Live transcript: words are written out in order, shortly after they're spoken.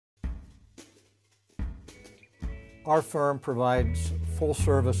Our firm provides full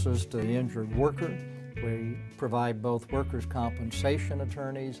services to the injured worker. We provide both workers' compensation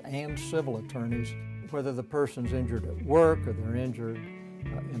attorneys and civil attorneys, whether the person's injured at work or they're injured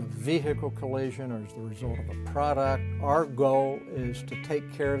in a vehicle collision or as the result of a product. Our goal is to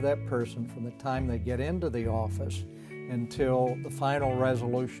take care of that person from the time they get into the office until the final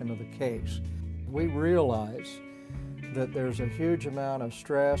resolution of the case. We realize that there's a huge amount of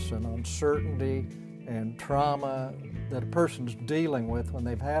stress and uncertainty and trauma that a person's dealing with when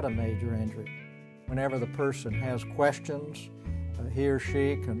they've had a major injury. Whenever the person has questions, he or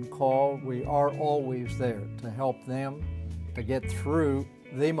she can call. We are always there to help them to get through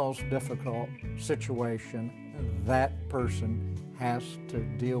the most difficult situation that person has to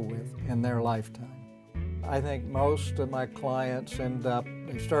deal with in their lifetime. I think most of my clients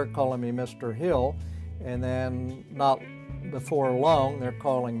they start calling me Mr. Hill, and then not before long they're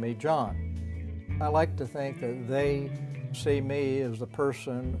calling me John. I like to think that they see me as the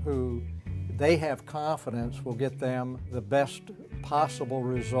person who they have confidence will get them the best possible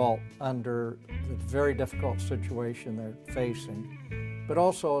result under the very difficult situation they're facing, but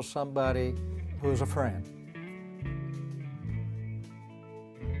also as somebody who's a friend.